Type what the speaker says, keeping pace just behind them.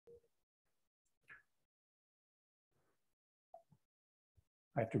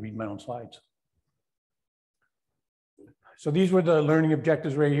I have to read my own slides. So these were the learning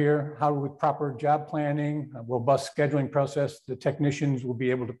objectives right here. How with proper job planning, a robust scheduling process, the technicians will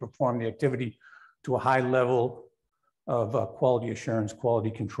be able to perform the activity to a high level of quality assurance, quality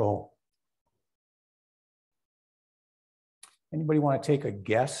control. Anybody want to take a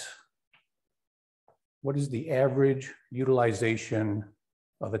guess? What is the average utilization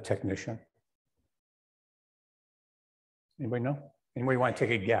of a technician? Anybody know? Anybody want to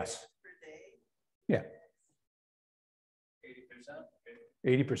take a guess? Yeah.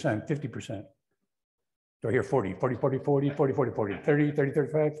 80%, 50%. Do I hear 40, 40, 40, 40, 40, 40, 40, 30, 30,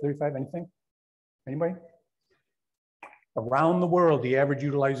 35, 35, anything? Anybody? Around the world, the average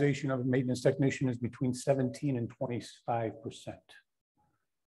utilization of a maintenance technician is between 17 and 25%.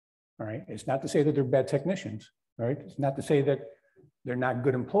 All right, it's not to say that they're bad technicians, all right? It's not to say that they're not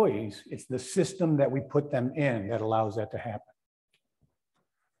good employees. It's the system that we put them in that allows that to happen.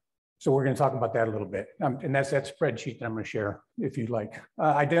 So we're going to talk about that a little bit. And that's that spreadsheet that I'm going to share if you'd like.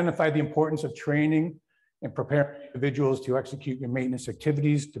 Identify the importance of training and preparing individuals to execute your maintenance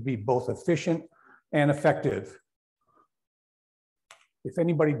activities to be both efficient and effective. If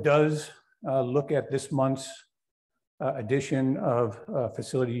anybody does look at this month's edition of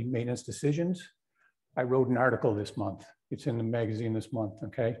Facility Maintenance Decisions, I wrote an article this month. It's in the magazine this month,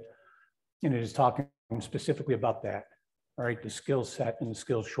 okay? And it is talking specifically about that. All right, the skill set and the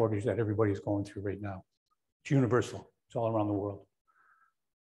skills shortage that everybody's going through right now. It's universal, it's all around the world.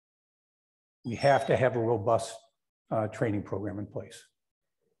 We have to have a robust training program in place,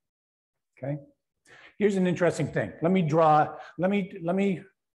 okay? Here's an interesting thing. Let me draw every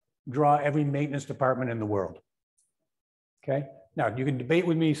maintenance department in the world, okay? Now, you can debate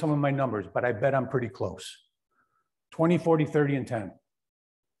with me some of my numbers, but I bet I'm pretty close. 20, 40, 30, and 10,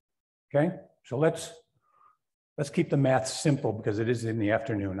 okay? So let's keep the math simple because it is in the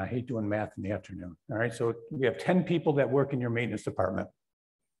afternoon. I hate doing math in the afternoon. All right, so we have 10 people that work in your maintenance department.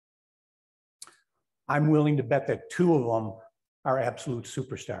 I'm willing to bet that 2 of them are absolute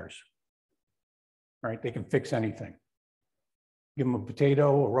superstars. All right, they can fix anything. Give them a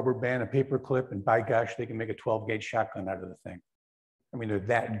potato, a rubber band, a paper clip, and by gosh, they can make a 12-gauge shotgun out of the thing. I mean, they're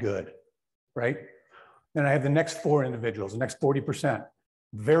that good, right? Then I have the next 4 individuals, the next 40%,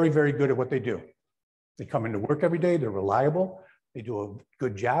 very, very good at what they do. They come into work every day, they're reliable, they do a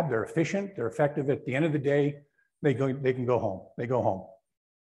good job, they're efficient, they're effective. At the end of the day, they can go home, they go home,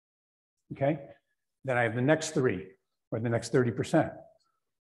 okay? Then I have the next 3, or the next 30%.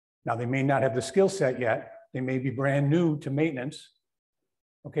 Now, they may not have the skill set yet, they may be brand new to maintenance,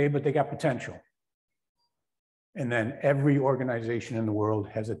 okay, but they got potential. And then every organization in the world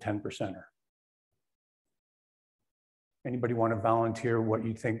has a 10%er. Anybody want to volunteer what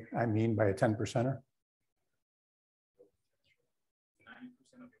you think I mean by a 10%er?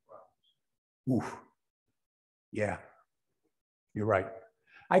 Oof. Yeah, you're right.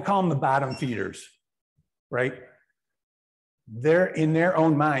 I call them the bottom feeders, right? They're in their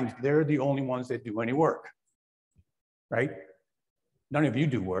own minds, they're the only ones that do any work, right? None of you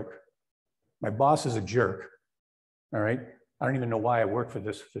do work. My boss is a jerk, all right? I don't even know why I work for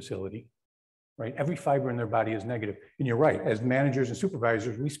this facility, right? Every fiber in their body is negative. And you're right, as managers and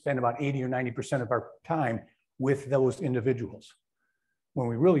supervisors, we spend about 80 or 90% of our time with those individuals, when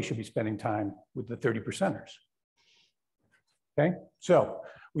we really should be spending time with the 30%ers. Okay, so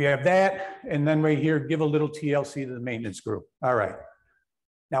we have that, and then right here, give a little TLC to the maintenance group. All right.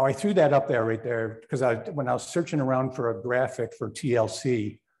 Now I threw that up there right there because when I was searching around for a graphic for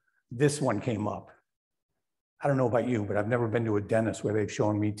TLC, this one came up. I don't know about you, but I've never been to a dentist where they've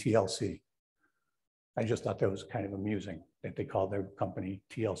shown me TLC. I just thought that was kind of amusing that they call their company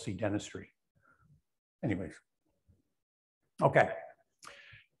TLC Dentistry. Anyways, okay.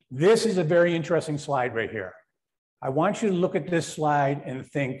 This is a very interesting slide right here. I want you to look at this slide and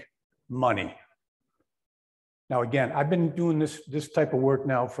think money. Now, again, I've been doing this type of work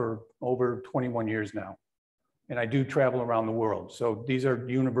now for over 21 years now, and I do travel around the world. So these are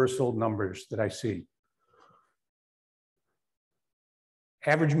universal numbers that I see.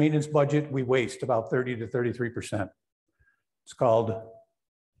 Average maintenance budget, we waste about 30 to 33%. It's called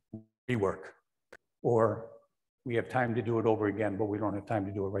rework, or we have time to do it over again, but we don't have time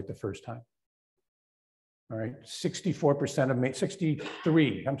to do it right the first time. All right, 63% of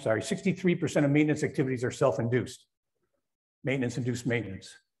maintenance activities are self-induced. Maintenance-induced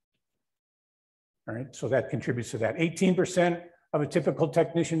maintenance. All right, so that contributes to that. 18% of a typical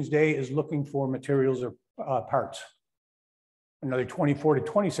technician's day is looking for materials or parts. Another 24 to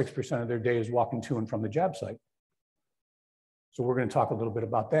 26% of their day is walking to and from the job site. So we're going to talk a little bit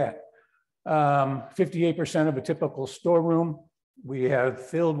about that. 58% of a typical storeroom We have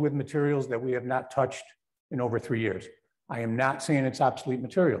filled with materials that we have not touched in over 3 years. I am not saying it's obsolete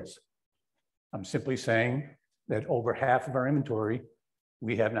materials. I'm simply saying that over half of our inventory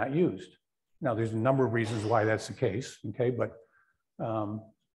we have not used. Now, there's a number of reasons why that's the case, okay? But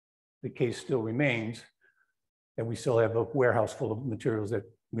the case still remains that we still have a warehouse full of materials that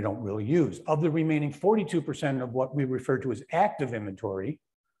we don't really use. Of the remaining 42% of what we refer to as active inventory,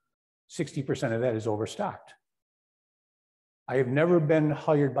 60% of that is overstocked. I have never been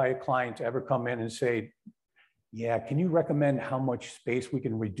hired by a client to ever come in and say, yeah, can you recommend how much space we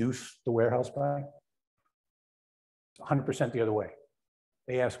can reduce the warehouse by? 100% the other way.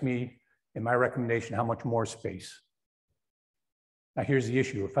 They ask me in my recommendation, how much more space? Now here's the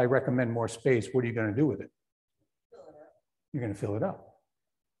issue. If I recommend more space, what are you going to do with it? You're going to fill it up.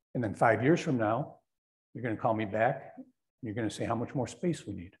 And then 5 years from now, you're going to call me back. And you're going to say how much more space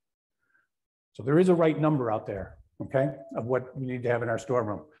we need. So there is a right number out there, okay, of what we need to have in our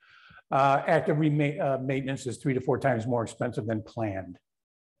storeroom. Active maintenance is 3 to 4 times more expensive than planned.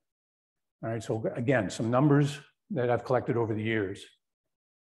 All right, so again, some numbers that I've collected over the years.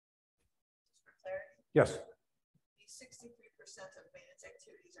 Yes. These 63% of maintenance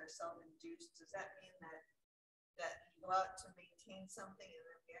activities are self-induced. Does that mean that you go out to maintain something and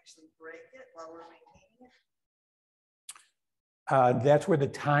then we actually break it while we're maintaining it? That's where the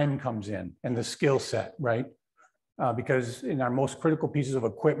time comes in and the skill set, right? Because in our most critical pieces of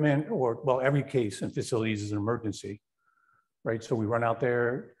equipment, or well, every case in facilities is an emergency, right? So we run out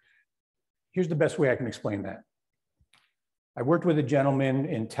there. Here's the best way I can explain that. I worked with a gentleman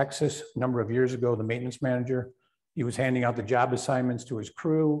in Texas a number of years ago, the maintenance manager. He was handing out the job assignments to his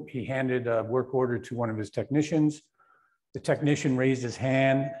crew. He handed a work order to one of his technicians. The technician raised his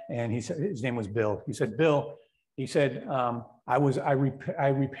hand and he said, his name was Bill. He said, Bill, he said, I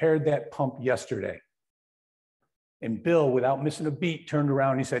repaired that pump yesterday. And Bill, without missing a beat, turned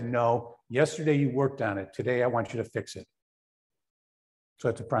around and he said, no, yesterday you worked on it. Today I want you to fix it. So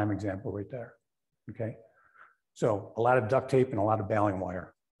that's a prime example right there, okay? So a lot of duct tape and a lot of baling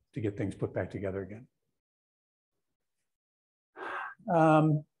wire to get things put back together again.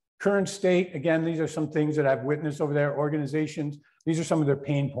 Current state, again, these are some things that I've witnessed over there. Organizations, these are some of their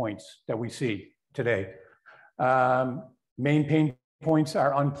pain points that we see today. Main pain points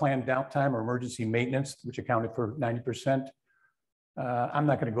are unplanned downtime or emergency maintenance, which accounted for 90%. I'm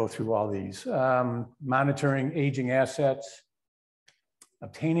not going to go through all these. Monitoring aging assets.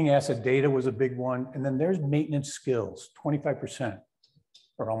 Obtaining asset data was a big one. And then there's maintenance skills, 25%,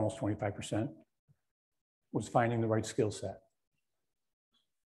 or almost 25%, was finding the right skill set.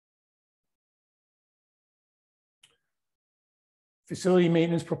 Facility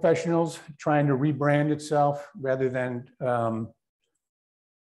maintenance professionals trying to rebrand itself rather than,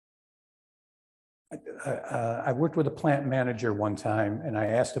 I worked with a plant manager one time and I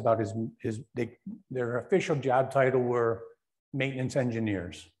asked about their official job title were maintenance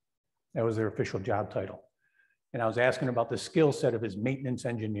engineers. That was their official job title. And I was asking about the skill set of his maintenance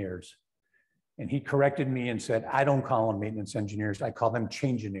engineers. And he corrected me and said, I don't call them maintenance engineers, I call them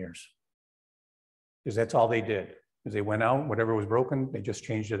change engineers. Because that's all they did. Because they went out, whatever was broken, they just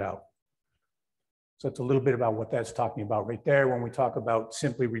changed it out. So it's a little bit about what that's talking about right there when we talk about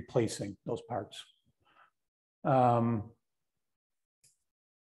simply replacing those parts.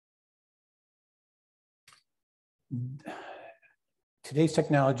 Today's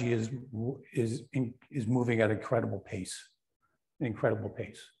technology is moving at an incredible pace, I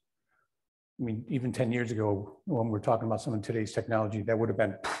mean, even 10 years ago, when we're talking about some of today's technology, that would have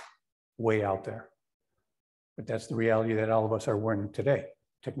been way out there. But that's the reality that all of us are wearing today.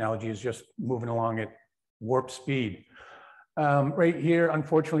 Technology is just moving along at warp speed. Right here,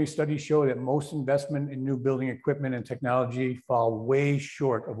 unfortunately, studies show that most investment in new building equipment and technology fall way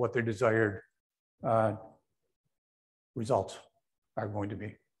short of what their desired results are going to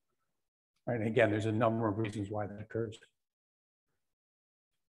be. Right, and again, there's a number of reasons why that occurs.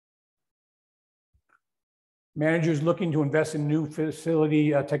 Managers looking to invest in new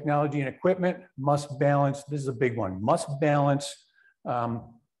facility technology and equipment must balance, this is a big one, must balance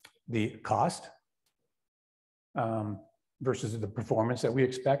the cost versus the performance that we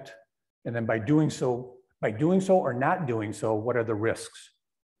expect. And then by doing so or not doing so, what are the risks?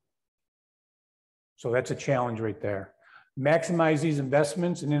 So that's a challenge right there. Maximize these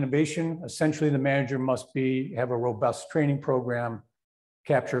investments in innovation. Essentially, the manager must have a robust training program,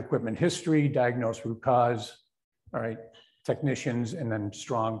 capture equipment history, diagnose root cause, all right, technicians, and then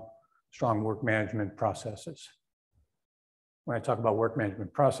strong work management processes. When I talk about work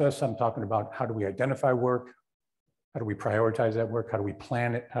management process, I'm talking about how do we identify work, how do we prioritize that work, how do we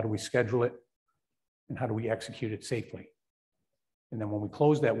plan it, how do we schedule it, and how do we execute it safely. And then when we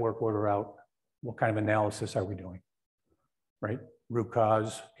close that work order out, what kind of analysis are we doing, right? Root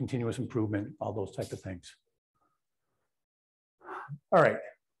cause, continuous improvement, all those type of things. All right,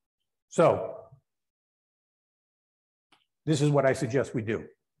 so this is what I suggest we do.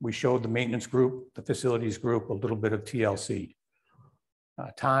 We showed the maintenance group, the facilities group, a little bit of TLC.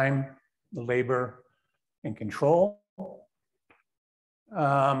 Time, the labor, and control.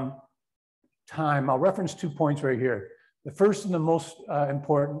 Time, I'll reference 2 points right here. The first and the most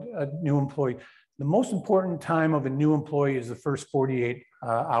important new employee. The most important time of a new employee is the first 48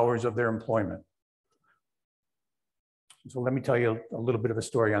 hours of their employment. So let me tell you a little bit of a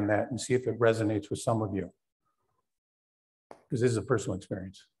story on that and see if it resonates with some of you, because this is a personal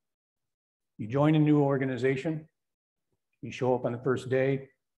experience. You join a new organization, you show up on the first day,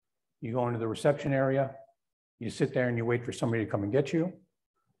 you go into the reception area, you sit there and you wait for somebody to come and get you.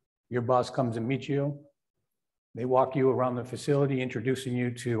 Your boss comes and meets you. They walk you around the facility, introducing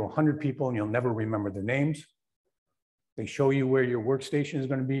you to 100 people, and you'll never remember their names. They show you where your workstation is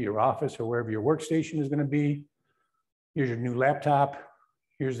going to be, your office, or wherever your workstation is going to be. Here's your new laptop.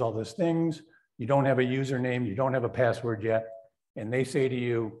 Here's all those things. You don't have a username. You don't have a password yet. And they say to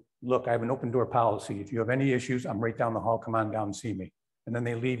you, look, I have an open door policy. If you have any issues, I'm right down the hall. Come on down and see me. And then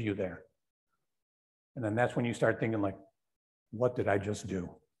they leave you there. And then that's when you start thinking like, what did I just do?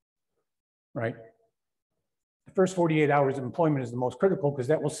 Right? The first 48 hours of employment is the most critical because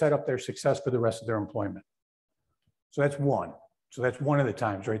that will set up their success for the rest of their employment. So that's one. So that's one of the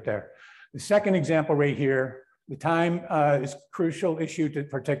times right there. The second example right here, the time is a crucial issue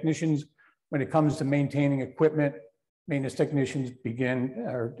for technicians when it comes to maintaining equipment. Maintenance technicians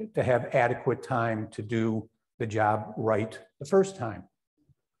begin to have adequate time to do the job right the first time.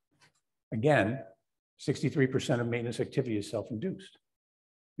 Again, 63% of maintenance activity is self-induced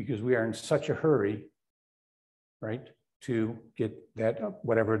because we are in such a hurry, right, to get that,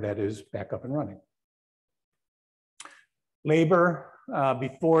 whatever that is, back up and running. Labor,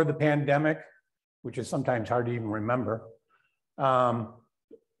 before the pandemic, which is sometimes hard to even remember,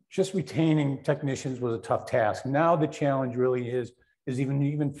 just retaining technicians was a tough task. Now the challenge really is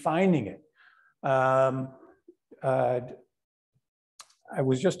even finding it. I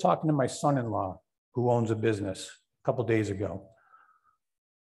was just talking to my son-in-law who owns a business a couple days ago.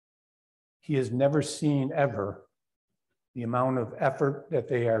 He has never seen ever the amount of effort that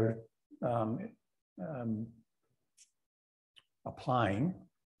they are applying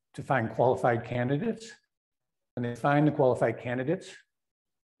to find qualified candidates. And they find the qualified candidates,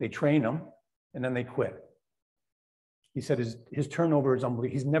 they train them, and then they quit. He said his turnover is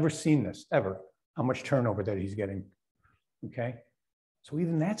unbelievable. He's never seen this, ever, how much turnover that he's getting, okay? So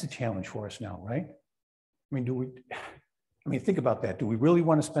even that's a challenge for us now, right? I mean, think about that. Do we really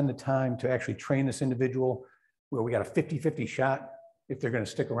want to spend the time to actually train this individual where we got a 50-50 shot if they're going to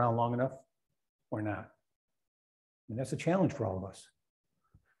stick around long enough or not? And that's a challenge for all of us.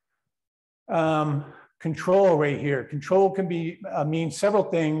 Control right here. Control can mean several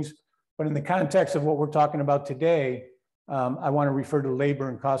things, but in the context of what we're talking about today, I want to refer to labor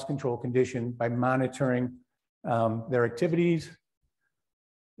and cost control condition by monitoring their activities,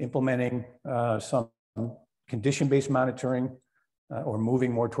 implementing some condition-based monitoring or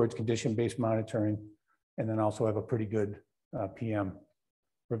moving more towards condition-based monitoring, and then also have a pretty good PM,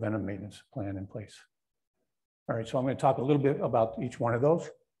 preventive maintenance plan in place. All right, so I'm going to talk a little bit about each one of those.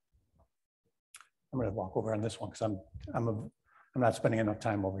 I'm going to walk over on this one because I'm not spending enough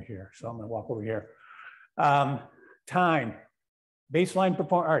time over here. So I'm going to walk over here. Time, baseline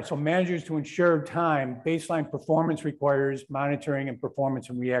performance. All right, so managers to ensure time, baseline performance requires monitoring and performance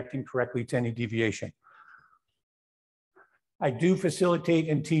and reacting correctly to any deviation. I do facilitate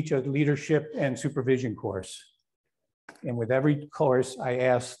and teach a leadership and supervision course. And with every course, I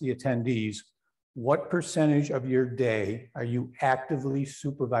ask the attendees, what percentage of your day are you actively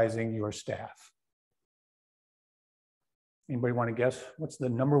supervising your staff? Anybody want to guess? What's the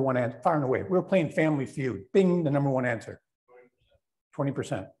number one answer? Far and away. We're playing Family Feud. Bing, the number one answer. 20%.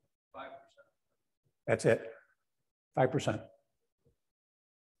 5%. That's it. 5%.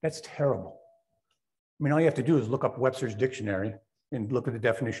 That's terrible. I mean, all you have to do is look up Webster's dictionary and look at the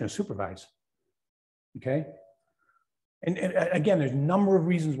definition of supervise. Okay? And again, there's a number of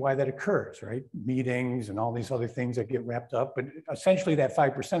reasons why that occurs, right? Meetings and all these other things that get wrapped up. But essentially that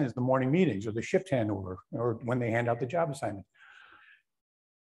 5% is the morning meetings or the shift handover or when they hand out the job assignment.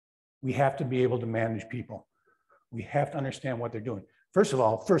 We have to be able to manage people. We have to understand what they're doing. First of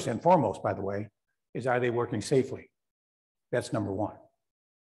all, first and foremost, by the way, is are they working safely? That's number one,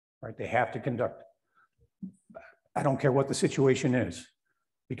 right? They have to conduct. I don't care what the situation is.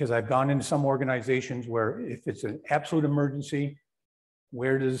 Because I've gone into some organizations where if it's an absolute emergency,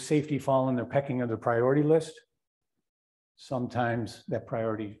 Where does safety fall in their pecking of the priority list? Sometimes that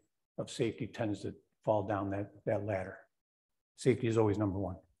priority of safety tends to fall down that ladder. Safety is always number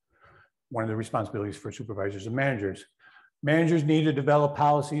one. One of the responsibilities for supervisors and managers. Managers need to develop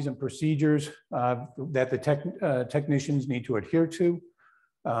policies and procedures that the technicians need to adhere to,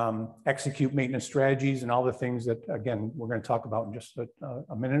 execute maintenance strategies and all the things that, again, we're going to talk about in just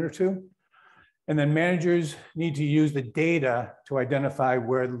a minute or two. And then managers need to use the data to identify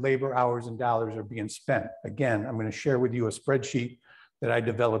where the labor hours and dollars are being spent. Again, I'm going to share with you a spreadsheet that I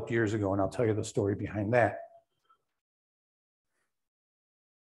developed years ago, and I'll tell you the story behind that.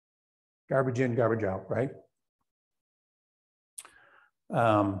 Garbage in, garbage out, right?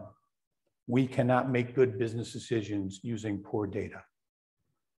 We cannot make good business decisions using poor data.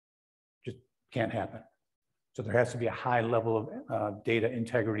 Just can't happen. So there has to be a high level of data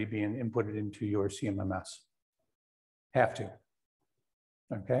integrity being inputted into your CMMS. Have to,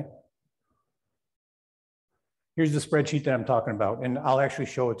 okay? Here's the spreadsheet that I'm talking about, and I'll actually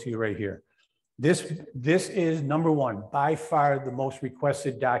show it to you right here. This is number one, by far the most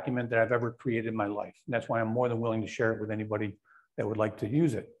requested document that I've ever created in my life. And that's why I'm more than willing to share it with anybody that would like to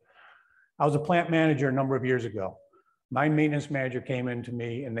use it. I was a plant manager a number of years ago. My maintenance manager came in to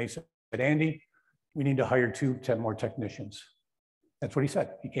me and they said, Andy, we need to hire 2 more technicians. That's what he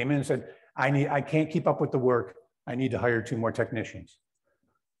said. He came in and said, I can't keep up with the work. I need to hire 2 more technicians.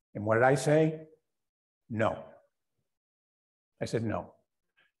 And what did I say? No. I said no.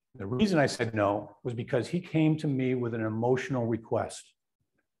 The reason I said no was because he came to me with an emotional request.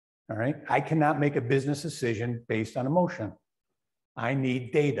 All right. I cannot make a business decision based on emotion. I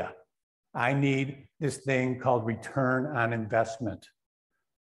need data. I need this thing called return on investment.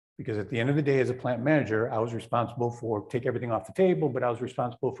 Because at the end of the day, as a plant manager, I was responsible for, take everything off the table, but I was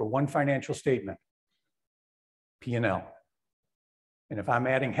responsible for one financial statement, P&L. And if I'm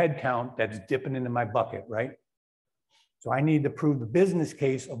adding headcount, that's dipping into my bucket, right? So I need to prove the business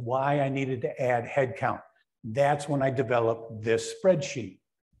case of why I needed to add headcount. That's when I developed this spreadsheet.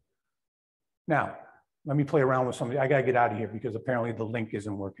 Now, let me play around with something. I gotta get out of here because apparently the link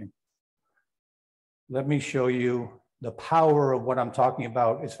isn't working. Let me show you the power of what I'm talking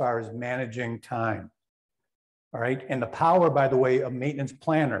about as far as managing time. All right, and the power, by the way, of maintenance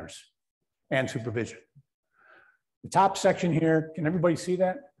planners and supervision. The top section here, can everybody see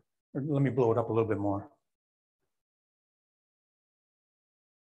that? Or let me blow it up a little bit more.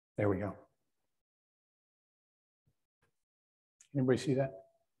 There we go. Anybody see that?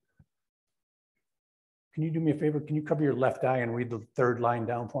 Can you do me a favor? Can you cover your left eye and read the 3rd line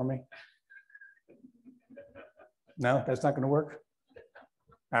down for me? No, that's not going to work?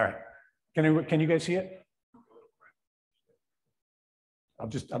 All right. Can you guys see it? I'll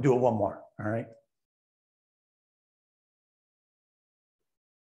do it one more. All right.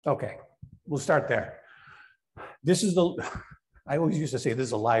 Okay, we'll start there. This is I always used to say this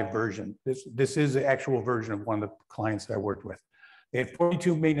is a live version. This is the actual version of one of the clients that I worked with. They had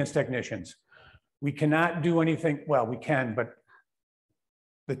 42 maintenance technicians. We cannot do anything, well, we can, but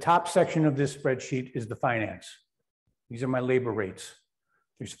the top section of this spreadsheet is the finance. These are my labor rates.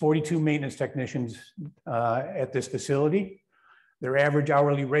 There's 42 maintenance technicians at this facility. Their average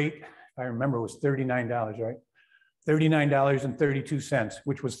hourly rate, if I remember, was $39, right? $39.32,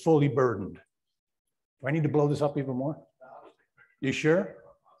 which was fully burdened. Do I need to blow this up even more? You sure?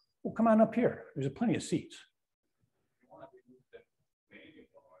 Well, come on up here. There's plenty of seats.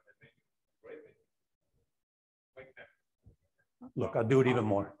 Look, I'll do it even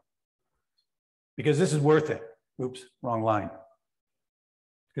more. Because this is worth it. Oops, wrong line.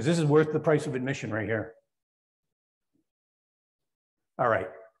 Because this is worth the price of admission right here. All right.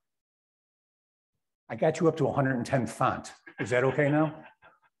 I got you up to 110 font. Is that okay now?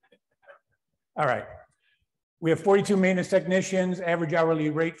 All right. We have 42 maintenance technicians. Average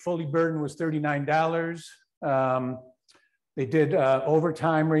hourly rate fully burdened was $39. They did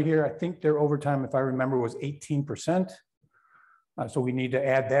overtime right here. I think their overtime, if I remember, was 18%. So we need to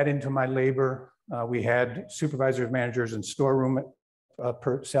add that into my labor. We had supervisors, managers, and storeroom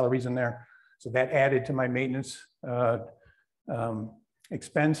salaries in there. So that added to my maintenance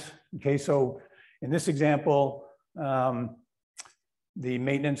expense. Okay, so in this example, the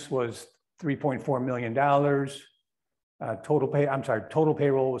maintenance was $3.4 million. Total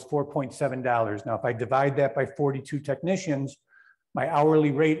payroll was $4.7. Now, if I divide that by 42 technicians, my hourly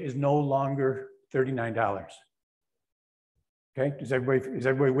rate is no longer $39. Okay, is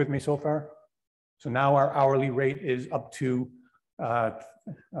everybody with me so far? So now our hourly rate is up to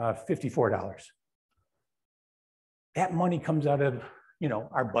 $54. That money comes out of,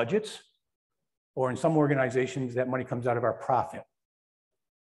 our budgets, or in some organizations, that money comes out of our profit.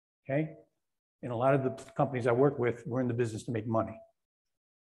 okay? And a lot of the companies I work with, we're in the business to make money.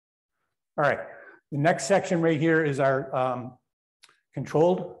 All right, the next section right here is our our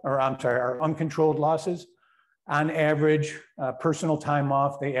uncontrolled losses. On average, personal time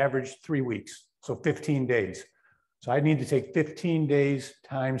off, they average 3 weeks, so 15 days. So I need to take 15 days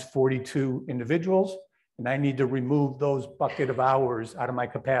times 42 individuals, and I need to remove those bucket of hours out of my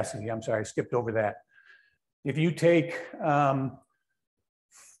capacity. I'm sorry, I skipped over that. If you take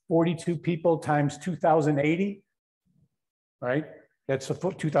 42 people times 2,080, right? That's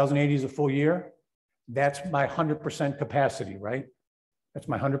 2,080 is a full year. That's my 100% capacity, right? That's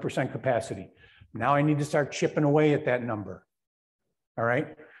my 100% capacity. Now I need to start chipping away at that number. All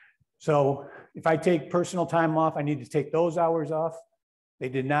right. So if I take personal time off, I need to take those hours off. They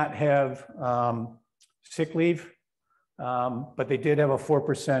did not have sick leave, but they did have a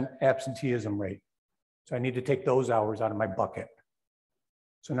 4% absenteeism rate. So I need to take those hours out of my bucket.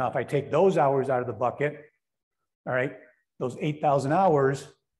 So now if I take those hours out of the bucket, all right, those 8,000 hours,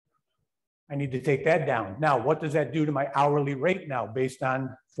 I need to take that down. Now, what does that do to my hourly rate now based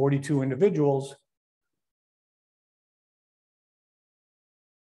on 42 individuals?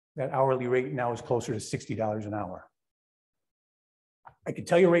 That hourly rate now is closer to $60 an hour. I can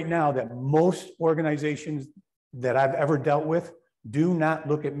tell you right now that most organizations that I've ever dealt with do not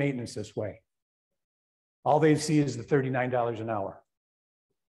look at maintenance this way. All they see is the $39 an hour.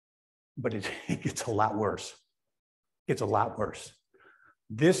 But it gets a lot worse. It gets a lot worse.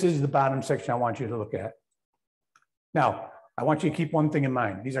 This is the bottom section I want you to look at. Now, I want you to keep one thing in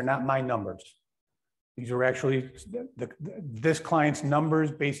mind. These are not my numbers. These are actually this client's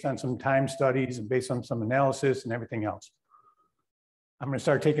numbers based on some time studies and based on some analysis and everything else. I'm going to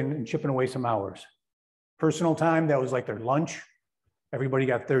start taking and chipping away some hours. Personal time, that was like their lunch. Everybody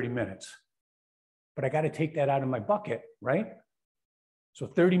got 30 minutes. But I got to take that out of my bucket, right? So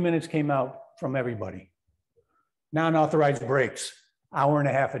 30 minutes came out from everybody. Non-authorized breaks, hour and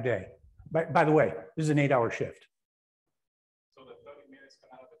a half a day. By the way, this is an 8-hour shift. So the 30 minutes come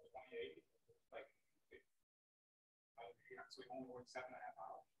out of the 2080? Like, so we only work 7.5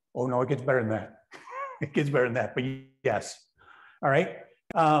 hours? Oh, no, it gets better than that. It gets better than that, but yes. All right.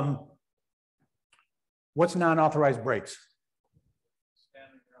 What's non-authorized breaks?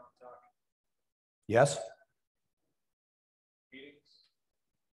 Standing around talking. Yes. Meetings?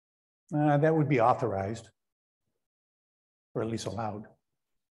 That would be authorized, or at least allowed.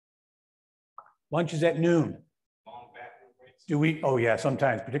 Lunch is at noon. Long bathroom breaks? Do we? Oh, yeah,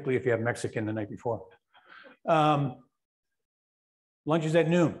 sometimes, particularly if you have Mexican the night before. Lunch is at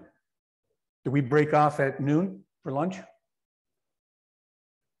noon. Do we break off at noon for lunch?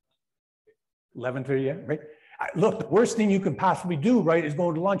 11:30, yeah, right? Look, the worst thing you can possibly do, right, is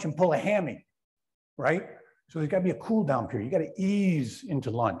go to lunch and pull a hammy, right? So there's got to be a cool down period. You got to ease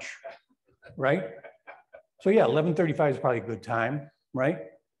into lunch, right? So yeah, 11:35 is probably a good time, right?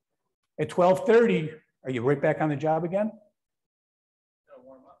 At 12:30, are you right back on the job again?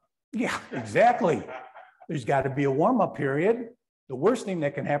 Warm up. Yeah, exactly. There's got to be a warm-up period. The worst thing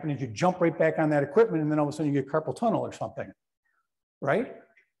that can happen is you jump right back on that equipment and then all of a sudden you get carpal tunnel or something, right?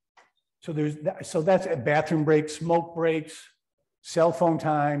 So that's a bathroom break, smoke breaks, cell phone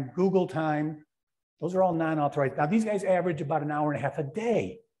time, Google time. Those are all non-authorized. Now these guys average about an hour and a half a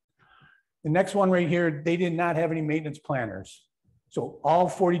day. The next one right here, they did not have any maintenance planners. So all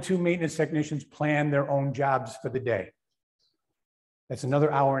 42 maintenance technicians plan their own jobs for the day. That's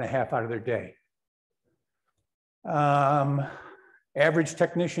another hour and a half out of their day. Average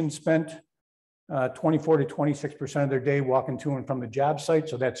technician spent 24 to 26% of their day walking to and from the job site.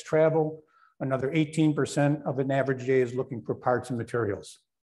 So that's travel. Another 18% of an average day is looking for parts and materials.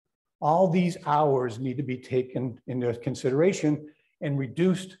 All these hours need to be taken into consideration and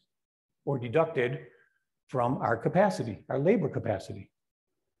reduced or deducted from our capacity, our labor capacity.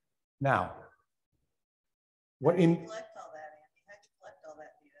 Now, what in? Collect all that, Andy? How'd you collect all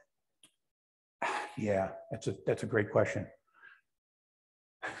that data? Yeah, that's a great question.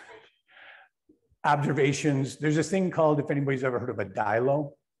 Observations. There's this thing called, if anybody's ever heard of a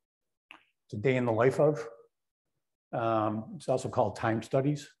DILO, it's a day in the life of. It's also called time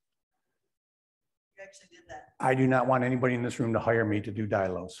studies. You actually did that. I do not want anybody in this room to hire me to do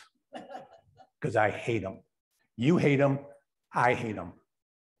DILOs because I hate them. You hate them, I hate them.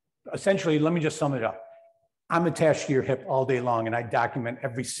 Essentially, let me just sum it up. I'm attached to your hip all day long and I document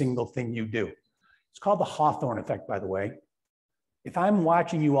every single thing you do. It's called the Hawthorne effect, by the way. If I'm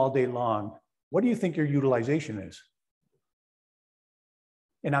watching you all day long, what do you think your utilization is?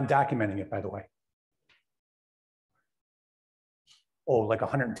 And I'm documenting it, by the way. Oh, like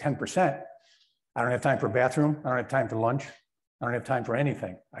 110%. I don't have time for bathroom. I don't have time for lunch. I don't have time for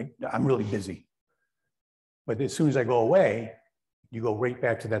anything. I'm really busy. But as soon as I go away, you go right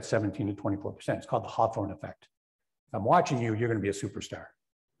back to that 17 to 24%. It's called the Hawthorne effect. If I'm watching you, you're going to be a superstar.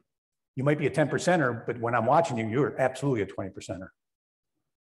 You might be a 10%er, but when I'm watching you, you're absolutely a 20%er.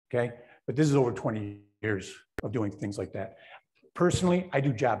 Okay? But this is over 20 years of doing things like that. Personally, I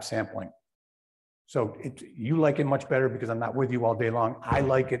do job sampling. So you like it much better because I'm not with you all day long. I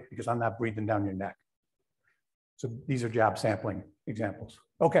like it because I'm not breathing down your neck. So these are job sampling examples.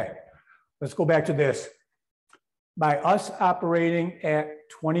 Okay, let's go back to this. By us operating at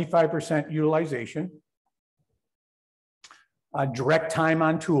 25% utilization, direct time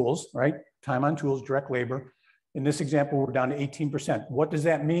on tools, right? Time on tools, direct labor. In this example, we're down to 18%. What does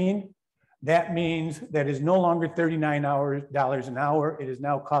that mean? That means that is no longer $39 an hour. It is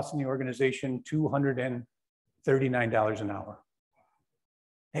now costing the organization $239 an hour.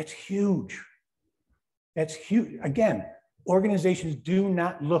 That's huge. That's huge. Again, organizations do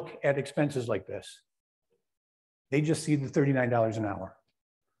not look at expenses like this. They just see the $39 an hour.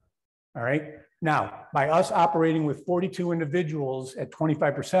 All right. Now, by us operating with 42 individuals at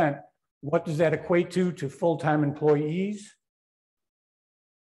 25%, what does that equate to full-time employees?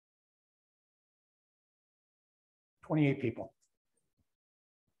 28 people.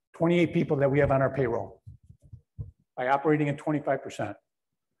 28 people that we have on our payroll by operating at 25%.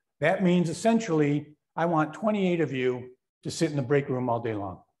 That means essentially, I want 28 of you to sit in the break room all day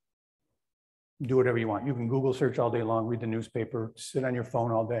long. Do whatever you want. You can Google search all day long, read the newspaper, sit on your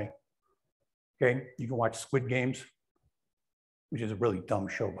phone all day. Okay, you can watch Squid Games, which is a really dumb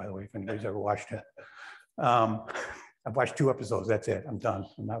show, by the way, if anybody's ever watched it. I've watched 2 episodes, that's it, I'm done.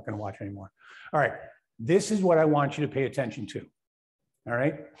 I'm not gonna watch anymore. All right, this is what I want you to pay attention to, all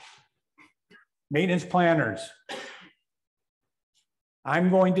right? Maintenance planners. I'm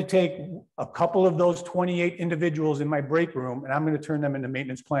going to take a couple of those 28 individuals in my break room and I'm gonna turn them into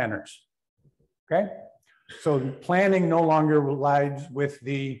maintenance planners, okay? So planning no longer relies with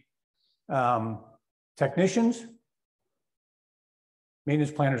the technicians.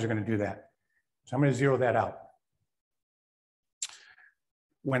 Maintenance planners are going to do that. So I'm going to zero that out.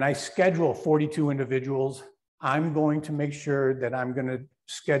 When I schedule 42 individuals, I'm going to make sure that I'm going to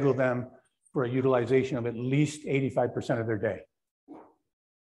schedule them for a utilization of at least 85% of their day.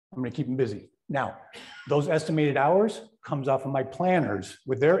 I'm going to keep them busy. Now, those estimated hours comes off of my planners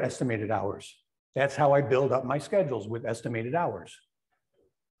with their estimated hours. That's how I build up my schedules, with estimated hours.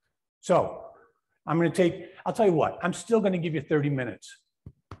 So I'm going to take, I'll tell you what, I'm still going to give you 30 minutes.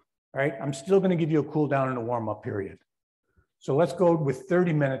 All right, I'm still going to give you a cool down and a warm up period. So let's go with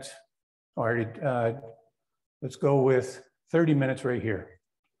 30 minutes. All right, let's go with 30 minutes right here.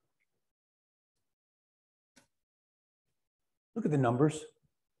 Look at the numbers.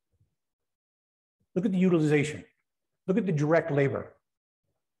 Look at the utilization. Look at the direct labor.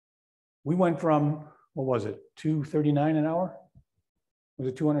 We went from, what was it, $239 an hour? Was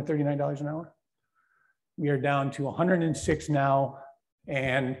it $239 an hour? We are down to 106 now,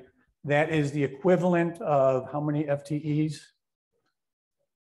 and that is the equivalent of how many FTEs?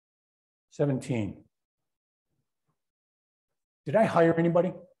 17. Did I hire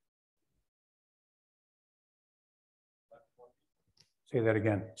anybody? Say that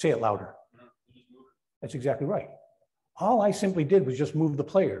again. Say it louder. That's exactly right. All I simply did was just move the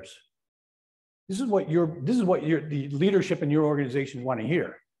players. This is what the leadership in your organization want to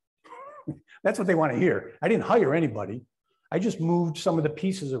hear. That's what they want to hear. I didn't hire anybody. I just moved some of the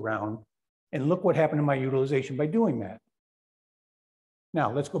pieces around, and look what happened to my utilization by doing that.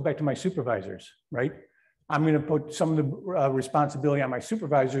 Now, let's go back to my supervisors, right? I'm going to put some of the responsibility on my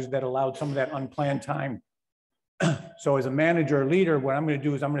supervisors that allowed some of that unplanned time. So as a manager or leader, what I'm going to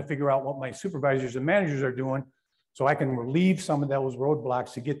do is I'm going to figure out what my supervisors and managers are doing so I can relieve some of those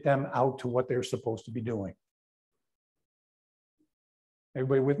roadblocks to get them out to what they're supposed to be doing.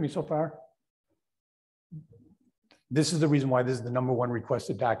 Everybody with me so far? This is the reason why this is the #1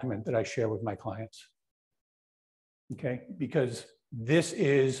 requested document that I share with my clients. Okay, because this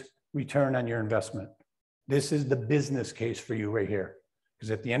is return on your investment. This is the business case for you right here.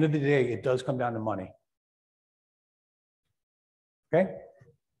 Because at the end of the day, it does come down to money. Okay?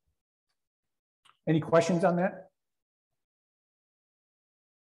 Any questions on that?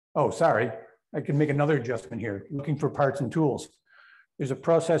 Oh, sorry. I can make another adjustment here. Looking for parts and tools. There's a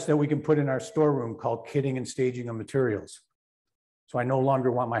process that we can put in our storeroom called kitting and staging of materials. So I no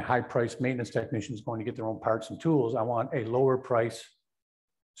longer want my high-priced maintenance technicians going to get their own parts and tools. I want a lower price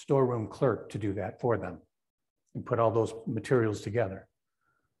storeroom clerk to do that for them and put all those materials together.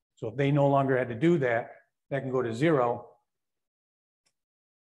 So if they no longer had to do that, that can go to 0.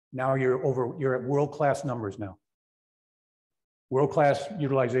 Now you're at world-class numbers now. World-class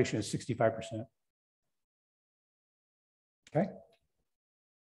utilization is 65%. Okay.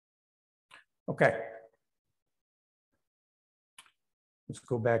 Okay. Let's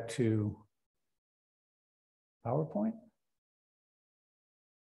go back to PowerPoint.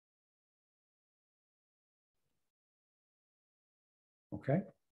 Okay.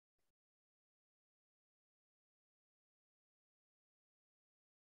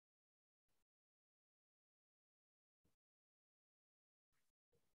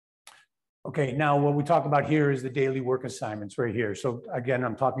 Okay, now what we talk about here is the daily work assignments right here. So again,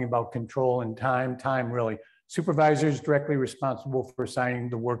 I'm talking about control and time really. Supervisors directly responsible for assigning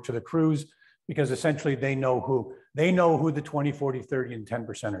the work to the crews because essentially they know who the 20, 40, 30, and 10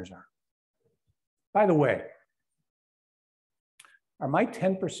 percenters are. By the way, are my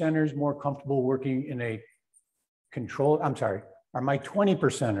 10 percenters more comfortable working in a are my 20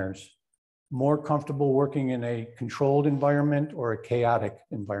 percenters more comfortable working in a controlled environment or a chaotic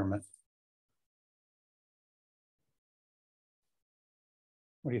environment?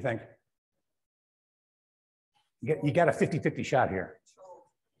 What do you think? You got a 50-50 shot here.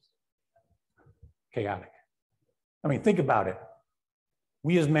 Chaotic. I mean, think about it.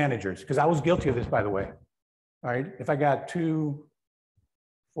 We as managers, because I was guilty of this, by the way. All right, if I got 2,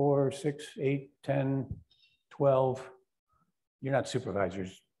 4, 6, 8, 10, 12, you're not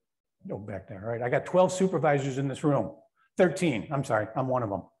supervisors. Go back there, all right? I got 12 supervisors in this room. 13, I'm sorry, I'm one of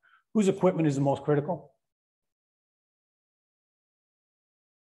them. Whose equipment is the most critical?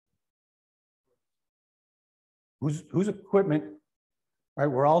 Whose equipment, all right,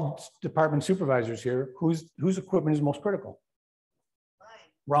 we're all department supervisors here. Whose equipment is most critical? Mine.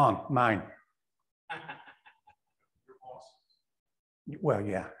 Wrong, mine. Your boss. Well,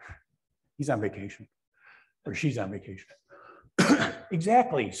 yeah, he's on vacation or she's on vacation.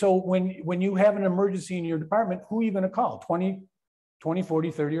 Exactly. So when you have an emergency in your department, who are you going to call? 20,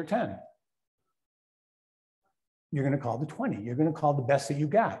 40, 30, or 10? You're going to call the 20. You're going to call the best that you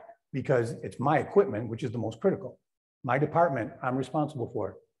got because it's my equipment, which is the most critical. My department, I'm responsible for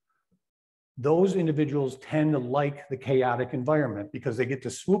it. Those individuals tend to like the chaotic environment because they get to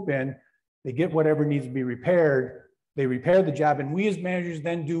swoop in, they get whatever needs to be repaired, they repair the job, and we as managers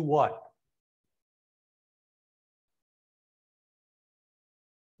then do what?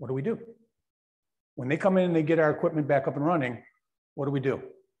 What do we do? When they come in and they get our equipment back up and running, what do?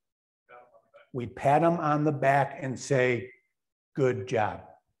 We pat them on the back and say, good job.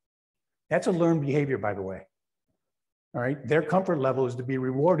 That's a learned behavior, by the way. All right, their comfort level is to be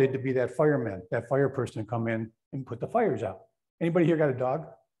rewarded to be that fireman, that fire person to come in and put the fires out. Anybody here got a dog?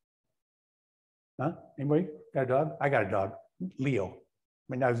 Huh? Anybody got a dog? I got a dog, Leo.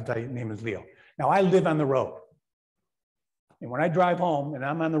 My dog's name is Leo. Now I live on the road. And when I drive home and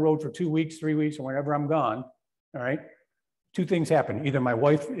I'm on the road for 2 weeks, 3 weeks, or whenever I'm gone, all right, 2 things happen. Either my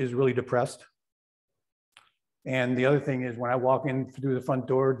wife is really depressed. And the other thing is when I walk in through the front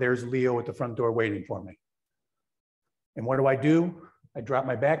door, there's Leo at the front door waiting for me. And what do? I drop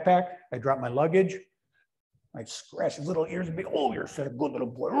my backpack, I drop my luggage, I scratch his little ears and be, oh, you're such a good little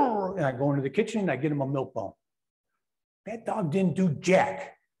boy. And I go into the kitchen, I get him a milk bone. That dog didn't do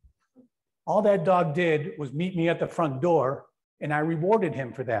jack. All that dog did was meet me at the front door, and I rewarded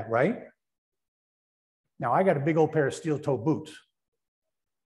him for that, right? Now I got a big old pair of steel-toe boots.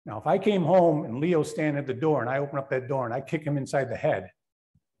 Now, if I came home and Leo's standing at the door and I open up that door and I kick him inside the head,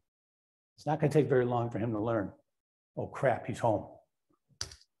 it's not going to take very long for him to learn. Oh, crap, he's home.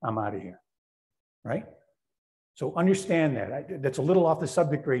 I'm out of here, right? So understand that. That's a little off the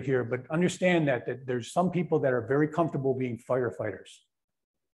subject right here, but understand that there's some people that are very comfortable being firefighters.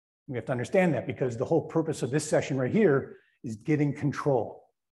 We have to understand that because the whole purpose of this session right here is getting control,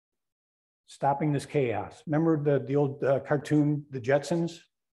 stopping this chaos. Remember the old cartoon, The Jetsons?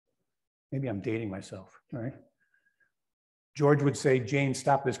 Maybe I'm dating myself, right? George would say, Jane,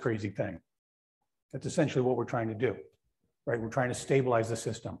 stop this crazy thing. That's essentially what we're trying to do, right? We're trying to stabilize the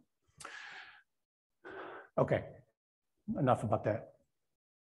system. Okay, enough about that.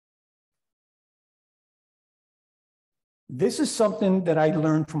 This is something that I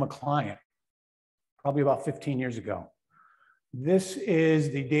learned from a client probably about 15 years ago. This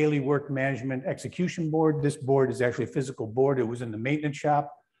is the Daily Work Management Execution Board. This board is actually a physical board. It was in the maintenance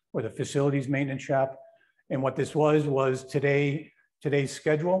shop or the facilities maintenance shop. And what this was today's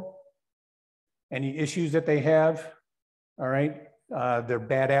schedule, any issues that they have, all right, their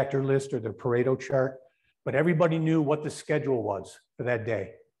bad actor list or their Pareto chart, but everybody knew what the schedule was for that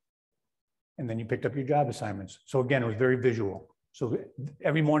day. And then you picked up your job assignments. So again, it was very visual. So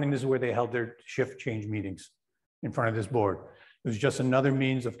every morning, this is where they held their shift change meetings in front of this board. It was just another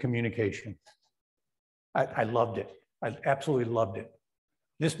means of communication. I loved it. I absolutely loved it.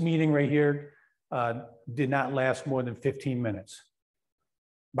 This meeting right here did not last more than 15 minutes.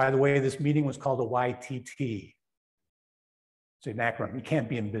 By the way, this meeting was called a YTT. It's an acronym. You can't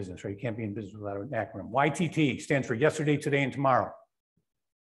be in business, right? You can't be in business without an acronym. YTT stands for yesterday, today, and tomorrow.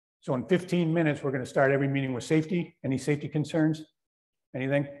 So in 15 minutes, we're going to start every meeting with safety. Any safety concerns?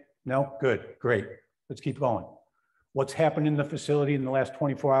 Anything? No? Good. Great. Let's keep going. What's happened in the facility in the last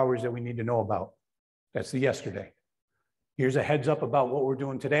 24 hours that we need to know about? That's the yesterday. Here's a heads up about what we're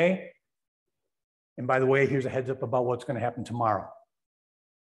doing today. And by the way, here's a heads up about what's going to happen tomorrow.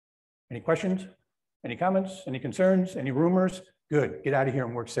 Any questions? Any comments? Any concerns? Any rumors? Good. Get out of here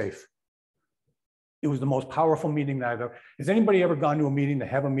and work safe. It was the most powerful meeting that I've ever. Has anybody ever gone to a meeting, to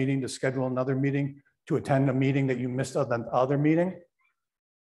have a meeting, to schedule another meeting, to attend a meeting that you missed of the other meeting?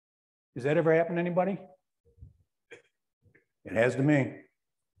 Has that ever happened to anybody? It has to me.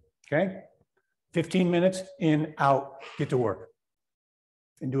 Okay? 15 minutes in, out, get to work.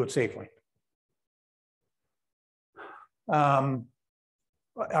 And do it safely. All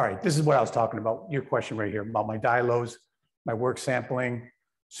right, this is what I was talking about, your question right here, about my DILOs, my work sampling,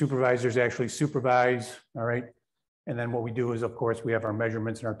 supervisors actually supervise, all right? And then what we do is, of course, we have our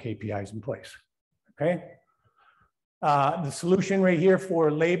measurements and our KPIs in place, okay? The solution right here for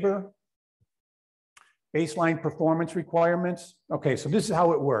labor, baseline performance requirements. Okay, so this is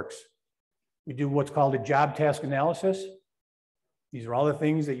how it works. We do what's called a job task analysis. These are all the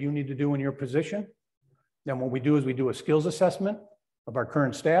things that you need to do in your position. Then what we do is we do a skills assessment of our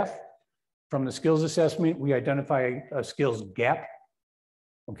current staff. From the skills assessment, we identify a skills gap,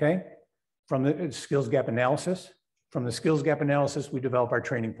 okay? From the skills gap analysis. From the skills gap analysis, we develop our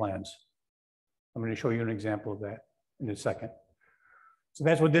training plans. I'm going to show you an example of that in a second. So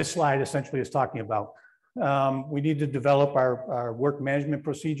that's what this slide essentially is talking about. We need to develop our work management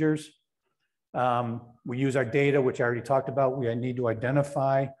procedures. We use our data, which I already talked about. We need to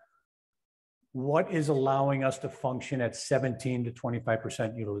identify what is allowing us to function at 17 to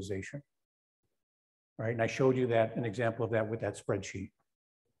 25% utilization, right? And I showed you that, an example of that with that spreadsheet.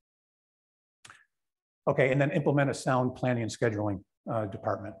 Okay, and then implement a sound planning and scheduling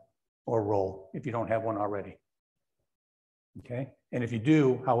department or role if you don't have one already. Okay, and if you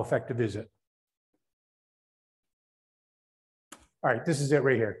do, how effective is it? All right, this is it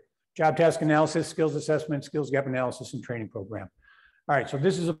right here. Job task analysis, skills assessment, skills gap analysis, and training program. All right, so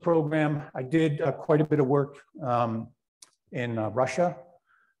this is a program. I did quite a bit of work in Russia,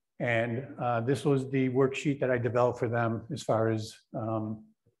 and this was the worksheet that I developed for them as far as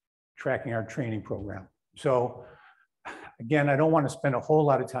tracking our training program. So again, I don't want to spend a whole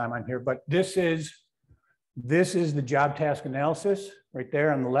lot of time on here, but this is the job task analysis right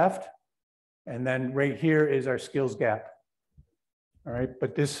there on the left, and then right here is our skills gap. All right,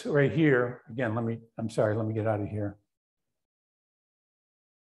 but this right here, again, let me get out of here.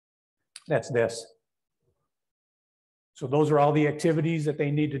 That's this. So those are all the activities that they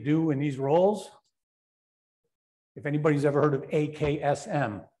need to do in these roles. If anybody's ever heard of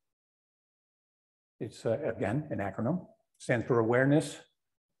AKSM, it's again, an acronym, stands for awareness,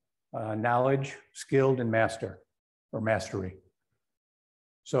 knowledge, skilled, and master, or mastery.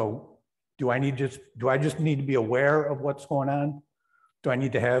 So do I just need to be aware of what's going on? Do I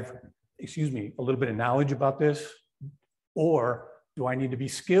need to have, a little bit of knowledge about this? Or do I need to be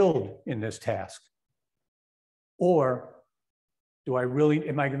skilled in this task? Or am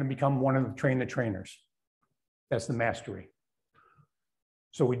I going to become one of the train the trainers? That's the mastery.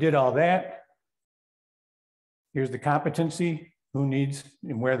 So we did all that. Here's the competency, who needs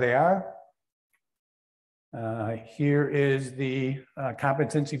and where they are. Here is the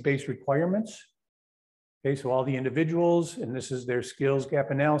competency-based requirements. Okay, so all the individuals, and this is their skills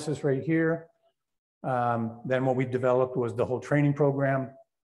gap analysis right here. Then what we developed was the whole training program.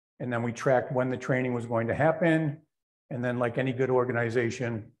 And then we tracked when the training was going to happen. And then like any good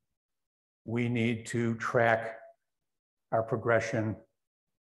organization, we need to track our progression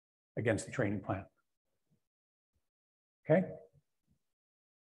against the training plan. Okay?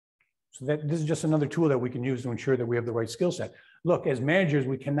 So this is just another tool that we can use to ensure that we have the right skill set. Look, as managers,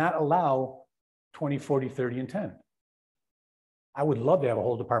 we cannot allow 20, 40, 30, and 10. I would love to have a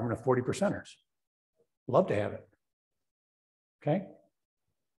whole department of 40%ers. Love to have it. Okay?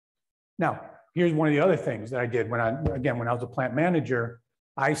 Now, here's one of the other things that I did when I was a plant manager.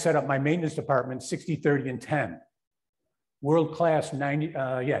 I set up my maintenance department 60, 30, and 10. World-class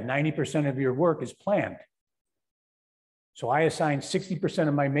 90% of your work is planned. So I assigned 60%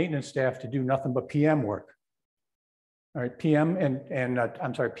 of my maintenance staff to do nothing but PM work. All right, PM and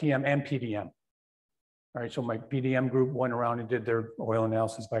PDM. All right, so my PDM group went around and did their oil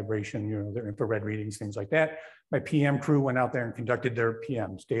analysis, vibration, you know, their infrared readings, things like that. My PM crew went out there and conducted their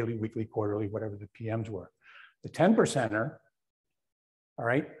PMs, daily, weekly, quarterly, whatever the PMs were. The 10%er, all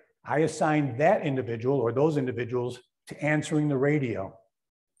right, I assigned that individual or those individuals to answering the radio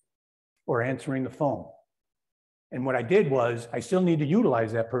or answering the phone. And what I did was, I still need to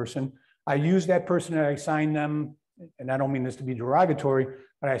utilize that person. I used that person and I assigned them, and I don't mean this to be derogatory,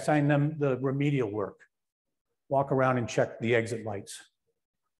 but I assigned them the remedial work. Walk around and check the exit lights,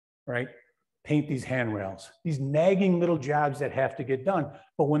 right? Paint these handrails, these nagging little jobs that have to get done.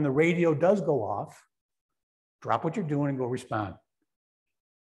 But when the radio does go off, drop what you're doing and go respond.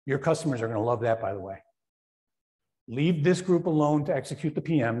 Your customers are going to love that, by the way. Leave this group alone to execute the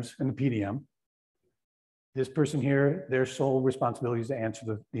PMs and the PDM. This person here, their sole responsibility is to answer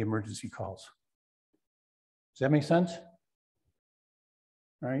the emergency calls. Does that make sense?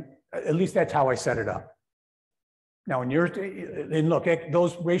 All right, at least that's how I set it up. Now, and look,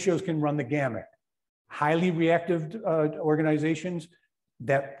 those ratios can run the gamut. Highly reactive organizations,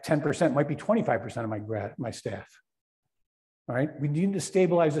 that 10% might be 25% of my staff. All right, we need to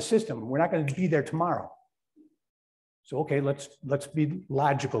stabilize the system. We're not going to be there tomorrow. So, okay, let's be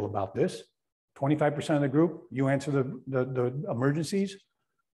logical about this. 25% of the group, you answer the emergencies.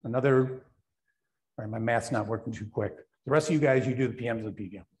 Another, all right, my math's not working too quick. The rest of you guys, you do the PMs and the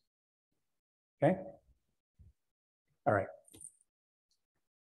PDM. Okay? All right.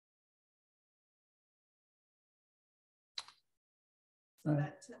 So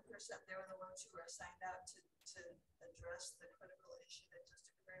that 10%, they were the ones who were assigned out to address the critical issue that just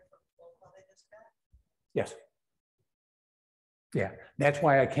occurred from the phone call they just got? Yes. Yeah, that's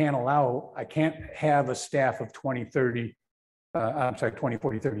why I can't have a staff of 20, 30, I'm sorry, 20,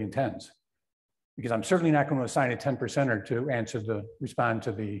 40, 30, and 10s. Because I'm certainly not going to assign a 10%er to respond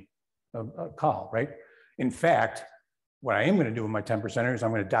to the call, right? In fact, what I am going to do with my 10%er is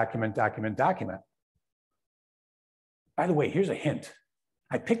I'm going to document. By the way, here's a hint.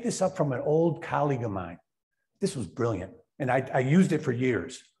 I picked this up from an old colleague of mine. This was brilliant, and I used it for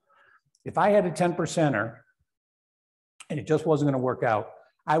years. If I had a 10%er and it just wasn't going to work out,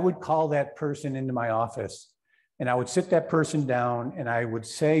 I would call that person into my office and I would sit that person down and I would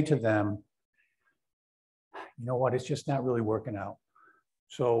say to them, you know what, it's just not really working out.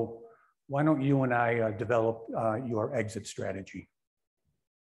 So why don't you and I develop your exit strategy?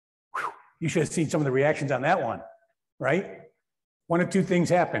 Whew. You should have seen some of the reactions on that one, right? One of two things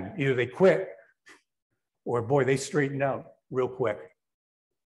happen. Either they quit or boy, they straightened out real quick.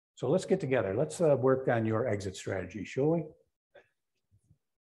 So let's get together. Let's work on your exit strategy, shall we?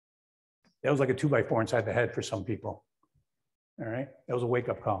 That was like a 2x4 inside the head for some people. All right, that was a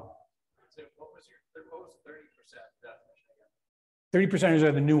wake-up call. So what was 30% definition again? 30%ers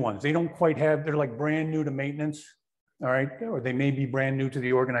are the new ones. They don't quite have, they're like brand new to maintenance, all right? Or they may be brand new to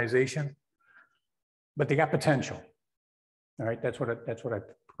the organization, but they got potential. All right, that's what I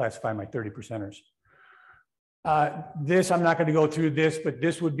classify my 30%ers. This, I'm not going to go through this, but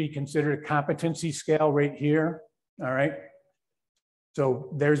this would be considered a competency scale right here. All right. So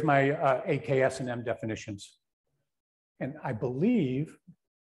there's my AKS and M definitions. And I believe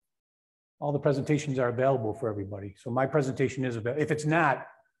all the presentations are available for everybody. So my presentation is available. If it's not,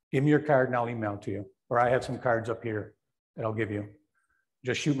 give me your card and I'll email it to you. Or I have some cards up here that I'll give you.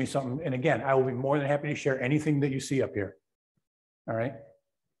 Just shoot me something. And again, I will be more than happy to share anything that you see up here. All right.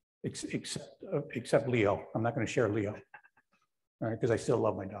 Except Leo. I'm not going to share Leo, all right, because I still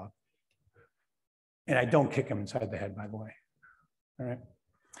love my dog. And I don't kick him inside the head, by the way. All right.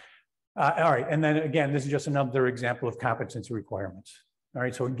 All right. And then again, this is just another example of competency requirements. All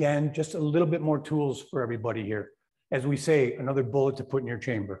right. So again, just a little bit more tools for everybody here. As we say, another bullet to put in your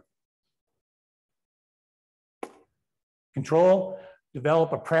chamber. Control,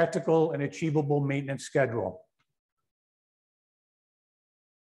 develop a practical and achievable maintenance schedule.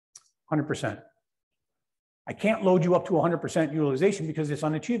 100%. I can't load you up to 100% utilization because it's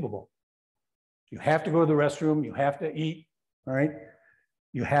unachievable. You have to go to the restroom, you have to eat, all right?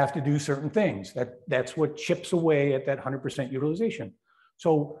 You have to do certain things. That's what chips away at that 100% utilization.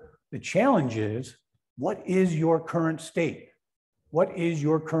 So the challenge is, what is your current state? What is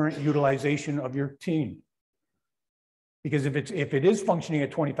your current utilization of your team? Because if it is functioning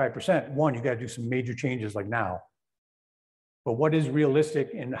at 25%, one, you got to do some major changes like now. But what is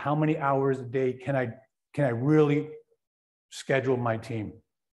realistic and how many hours a day can I really schedule my team?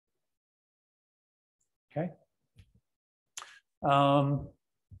 Okay.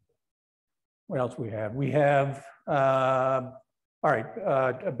 What else we have? We have, all right,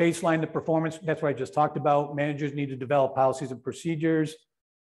 a baseline, the performance. That's what I just talked about. Managers need to develop policies and procedures. Is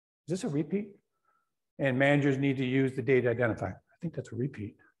this a repeat? and managers need to use the data identified. I think that's a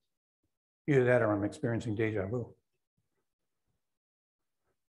repeat. Either that or I'm experiencing deja vu.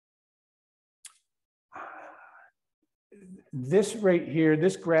 This right here,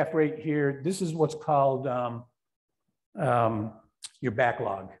 this graph right here, this is what's called your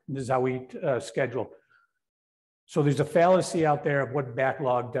backlog. This is how we schedule. So there's a fallacy out there of what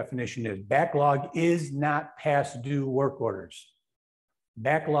backlog definition is. Backlog is not past due work orders.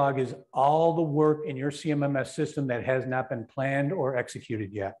 Backlog is all the work in your CMMS system that has not been planned or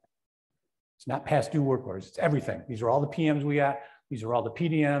executed yet. It's not past due work orders, it's everything. These are all the PMs we got. These are all the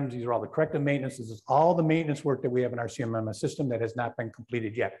PDMs. These are all the corrective maintenance. This is all the maintenance work that we have in our CMMS system that has not been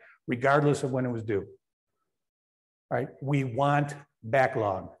completed yet, regardless of when it was due. All right, we want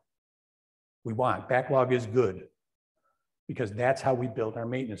backlog. We want, backlog is good because that's how we build our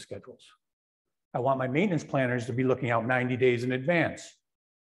maintenance schedules. I want my maintenance planners to be looking out 90 days in advance.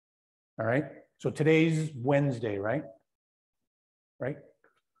 All right, so today's Wednesday, right? Right?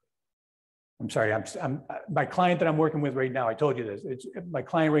 I'm sorry, my client that I'm working with right now, I told you this, it's my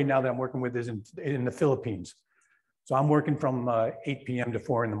client right now that I'm working with is in the Philippines. So I'm working from 8 p.m. to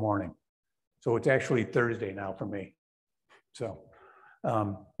 4 in the morning. So it's actually Thursday now for me. So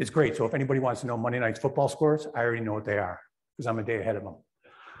it's great. So if anybody wants to know Monday night's football scores, I already know what they are because I'm a day ahead of them.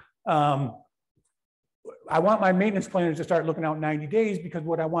 I want my maintenance planners to start looking out 90 days because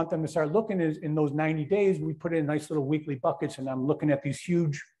what I want them to start looking is in those 90 days, we put in nice little weekly buckets and I'm looking at these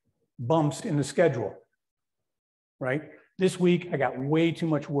huge bumps in the schedule, right? This week, I got way too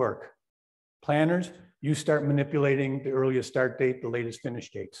much work. Planners, you start manipulating the earliest start date, the latest finish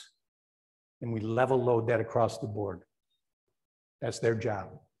dates. And we level load that across the board. That's their job,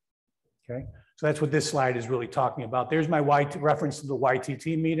 okay? So that's what this slide is really talking about. There's my reference to the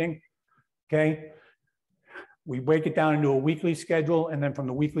YTT meeting, okay? We break it down into a weekly schedule, and then from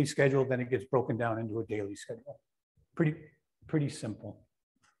the weekly schedule, then it gets broken down into a daily schedule. Pretty simple.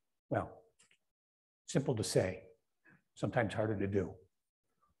 Well, simple to say, sometimes harder to do.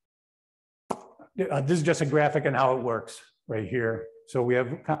 This is just a graphic on how it works right here. So we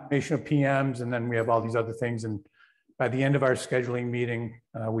have a combination of PMs and then we have all these other things. And by the end of our scheduling meeting,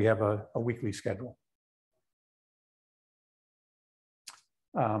 we have a weekly schedule.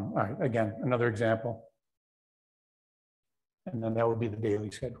 All right, again, another example. And then that would be the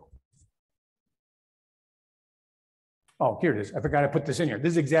daily schedule. Oh, here it is. I forgot to put this in here.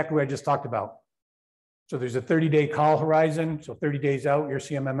 This is exactly what I just talked about. So there's a 30-day call horizon. So 30 days out, your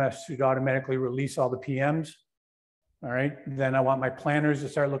CMMS should automatically release all the PMs. All right. Then I want my planners to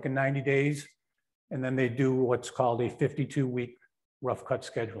start looking 90 days. And then they do what's called a 52-week rough cut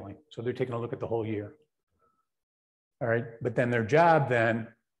scheduling. So they're taking a look at the whole year. All right. But then their job then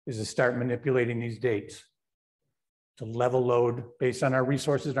is to start manipulating these dates to level load based on our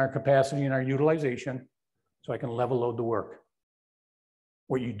resources and our capacity and our utilization. So I can level load the work.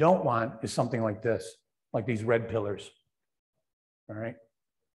 What you don't want is something like this, like these red pillars. All right.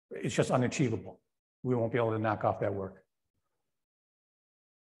 It's just unachievable. We won't be able to knock off that work.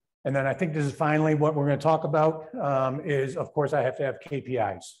 And then I think this is finally what we're going to talk about is, of course, I have to have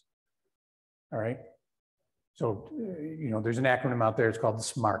KPIs. All right. So, you know, there's an acronym out there. It's called the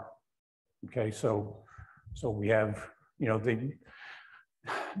SMART. Okay. So we have, you know,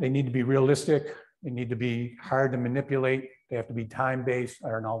 they need to be realistic. They need to be hard to manipulate. They have to be time-based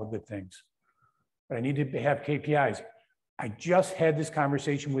and all the good things. But I need to have KPIs. I just had this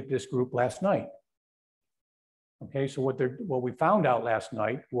conversation with this group last night. Okay, so what we found out last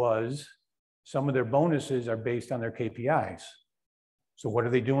night was some of their bonuses are based on their KPIs. So what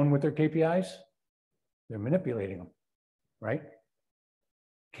are they doing with their KPIs? They're manipulating them, right?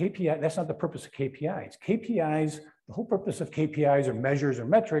 KPI, that's not the purpose of KPIs. KPIs, the whole purpose of KPIs or measures or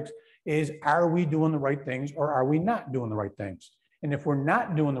metrics is, are we doing the right things or are we not doing the right things? And if we're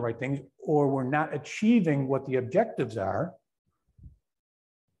not doing the right things or we're not achieving what the objectives are,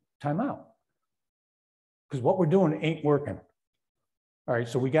 time out. Because what we're doing ain't working. All right,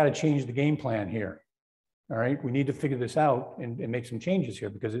 so we got to change the game plan here. All right, we need to figure this out and make some changes here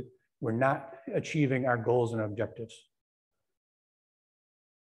because we're not achieving our goals and objectives.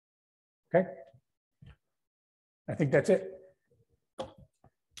 Okay, I think that's it.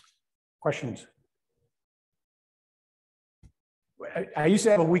 Questions? I used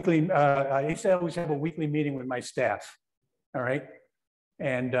to have a weekly, I used to always have a weekly meeting with my staff. All right.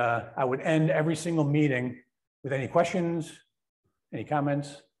 And I would end every single meeting with any questions, any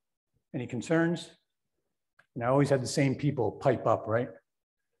comments, any concerns. And I always had the same people pipe up, right?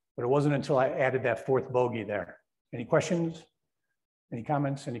 But it wasn't until I added that fourth bogey there. Any questions? Any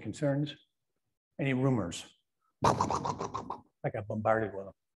comments? Any concerns? Any rumors? I got bombarded with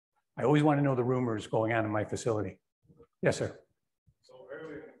them. I always want to know the rumors going on in my facility. Yes, sir. So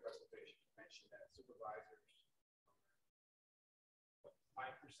earlier in the presentation, you mentioned that supervisors, 5%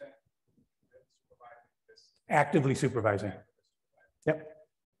 supervising this. Actively supervising. Yep.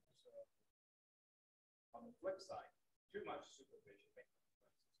 So on the flip side, too much supervision makes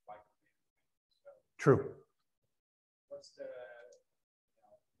spike. So True. what's the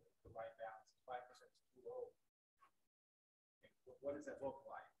right balance? 5% is too low. What does that look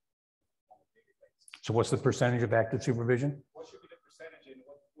like on a daily basis? So what's the percentage of active supervision? What should be the percentage and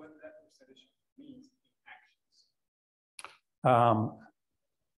what that percentage means in actions?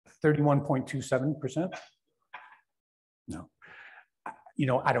 31.27%. No. You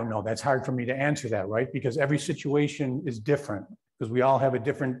know, I don't know. That's hard for me to answer that, right? Because every situation is different because we all have a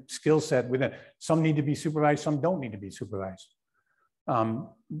different skill set within. Some need to be supervised, some don't need to be supervised. You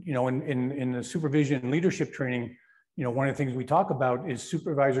know, in the supervision and leadership training, you know, one of the things we talk about is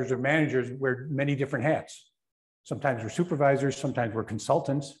supervisors or managers wear many different hats. Sometimes we're supervisors, sometimes we're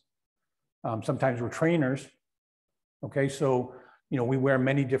consultants, sometimes we're trainers. Okay, so, you know, we wear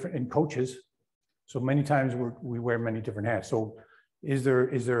many different, and coaches. So many times we wear many different hats. So is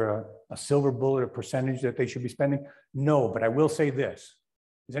there a silver bullet, a percentage that they should be spending? No, but I will say this.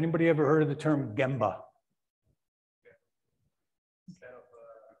 Has anybody ever heard of the term Gemba?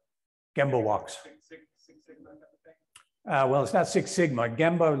 Gemba walks. Well, it's not Six Sigma.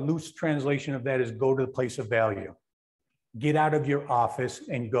 Gemba, loose translation of that is go to the place of value. Get out of your office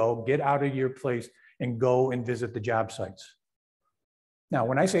and go, get out of your place and go and visit the job sites. Now,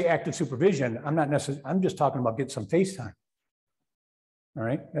 when I say active supervision, I'm not necessarily, I'm just talking about getting some face time. All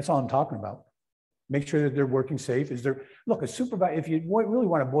right, that's all I'm talking about. Make sure that they're working safe. Is there, look, a supervisor, if you really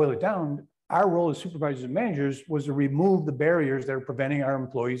want to boil it down, our role as supervisors and managers was to remove the barriers that are preventing our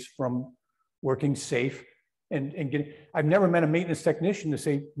employees from working safe and getting, I've never met a maintenance technician to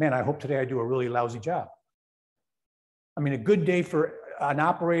say, man, I hope today I do a really lousy job. I mean, a good day for an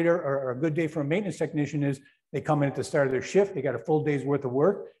operator or a good day for a maintenance technician is they come in at the start of their shift, they got a full day's worth of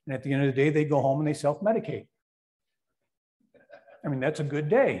work, and at the end of the day, they go home and they self-medicate. I mean, that's a good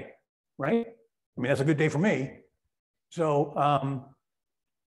day, right? I mean, that's a good day for me. So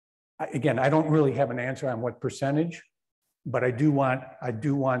again, I don't really have an answer on what percentage, but I do want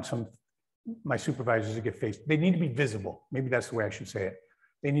my supervisors to get faced. They need to be visible. Maybe that's the way I should say it.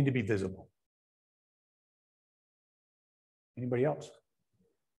 They need to be visible. Anybody else?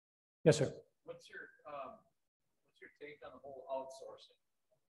 Yes, sir. What's your take on the whole outsourcing?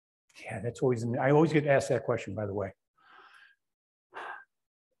 Yeah, that's always, I always get asked that question, by the way.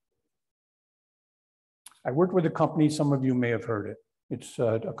 I worked with a company, some of you may have heard it. It's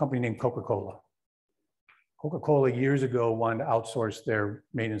a company named Coca-Cola. Coca-Cola years ago wanted to outsource their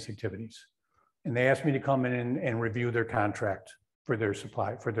maintenance activities. And they asked me to come in and review their contract for their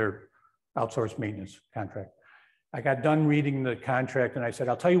supply, for their outsourced maintenance contract. I got done reading the contract and I said,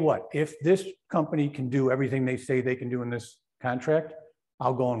 I'll tell you what, if this company can do everything they say they can do in this contract,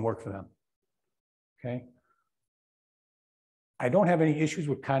 I'll go and work for them, okay? I don't have any issues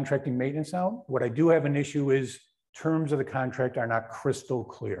with contracting maintenance out. What I do have an issue is terms of the contract are not crystal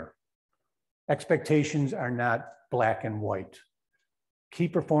clear. Expectations are not black and white. Key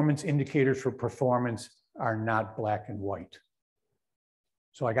performance indicators for performance are not black and white.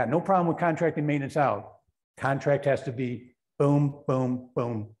 So I got no problem with contracting maintenance out. Contract has to be boom, boom,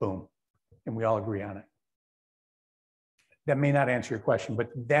 boom, boom. And we all agree on it. That may not answer your question, but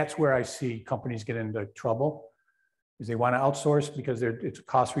that's where I see companies get into trouble, is they want to outsource because it's a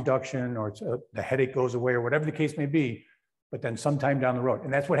cost reduction or the headache goes away or whatever the case may be, but then sometime down the road.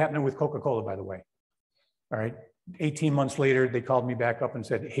 And that's what happened with Coca-Cola, by the way. All right. 18 months later, they called me back up and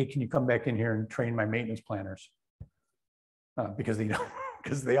said, hey, can you come back in here and train my maintenance planners? Because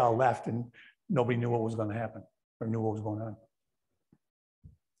they all left and nobody knew what was going to happen or knew what was going on.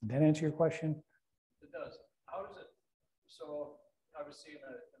 Did that answer your question? It does. How does it, so obviously in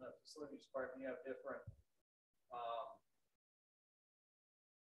a facilities department, you have different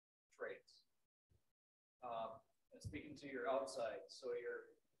trades. And speaking to your outside, so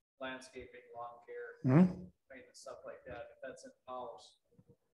your landscaping, lawn care, maintenance, stuff like that, if that's in-house,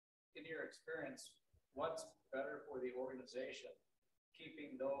 in your experience, what's better for the organization?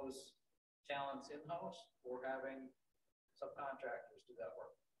 Keeping those talents in-house or having subcontractors do that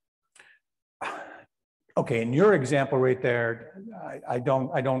work? Okay, in your example right there, I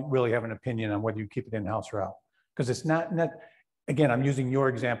don't really have an opinion on whether you keep it in-house or out, because it's not, again, I'm using your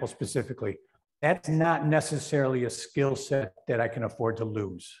example specifically. That's not necessarily a skill set that I can afford to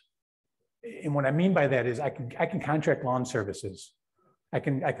lose. And what I mean by that is I can contract lawn services. I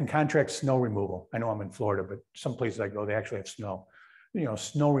can contract snow removal. I know I'm in Florida, but some places I go, they actually have snow. you know,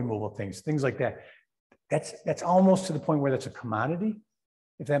 snow removal things like that. That's almost to the point where that's a commodity,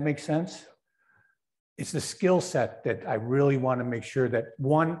 if that makes sense. It's the skill set that I really want to make sure that,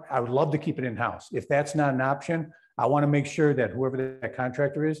 one, I would love to keep it in-house. If that's not an option, I want to make sure that whoever that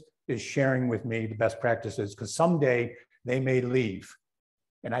contractor is sharing with me the best practices, because someday they may leave.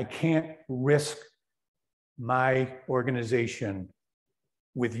 And I can't risk my organization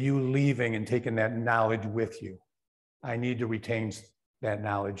with you leaving and taking that knowledge with you. I need to retain that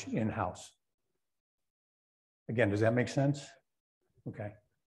knowledge in-house. Again, does that make sense? Okay.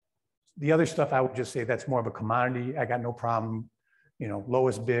 The other stuff, I would just say that's more of a commodity. I got no problem, you know,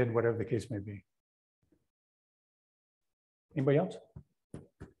 lowest bid, whatever the case may be. Anybody else?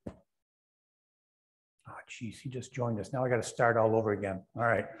 Oh, geez, he just joined us. Now I got to start all over again. All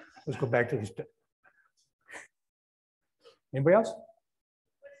right, let's go back to this. Anybody else?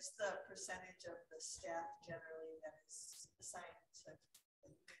 What is the percentage of the staff generally that is assigned to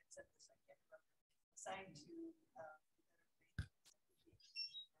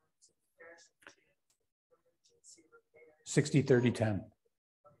emergency repairs? 60, 30, 10.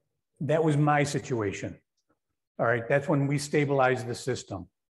 That was my situation. All right, that's when we stabilized the system.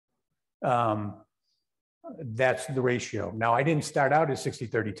 That's the ratio. Now, I didn't start out at 60,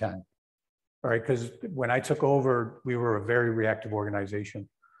 30, 10. All right, because when I took over, we were a very reactive organization.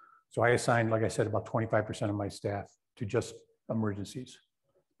 So I assigned, like I said, about 25% of my staff to just emergencies.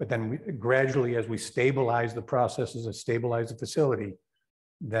 But then we, gradually, as we stabilized the processes and stabilized the facility,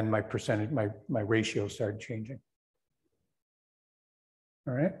 then my percentage, my ratio started changing.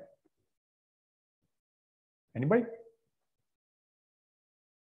 All right. Anybody?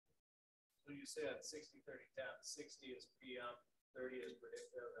 So you said 60, 30, 10, 60 is PM, 30 is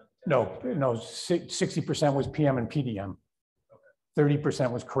predictive. No, 60% was PM and PDM. Okay.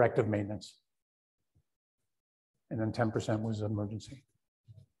 30% was corrective maintenance. And then 10% was emergency.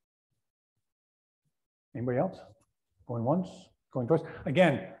 Anybody else? Going once, going twice.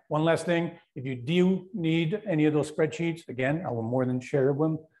 Again, one last thing. If you do need any of those spreadsheets, again, I will more than share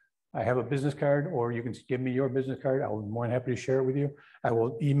them. I have a business card, or you can give me your business card. I will be more than happy to share it with you. I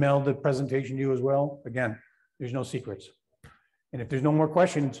will email the presentation to you as well. Again, there's no secrets. And if there's no more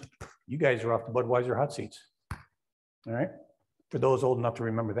questions, you guys are off the Budweiser hot seats. All right? For those old enough to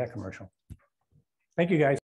remember that commercial. Thank you, guys.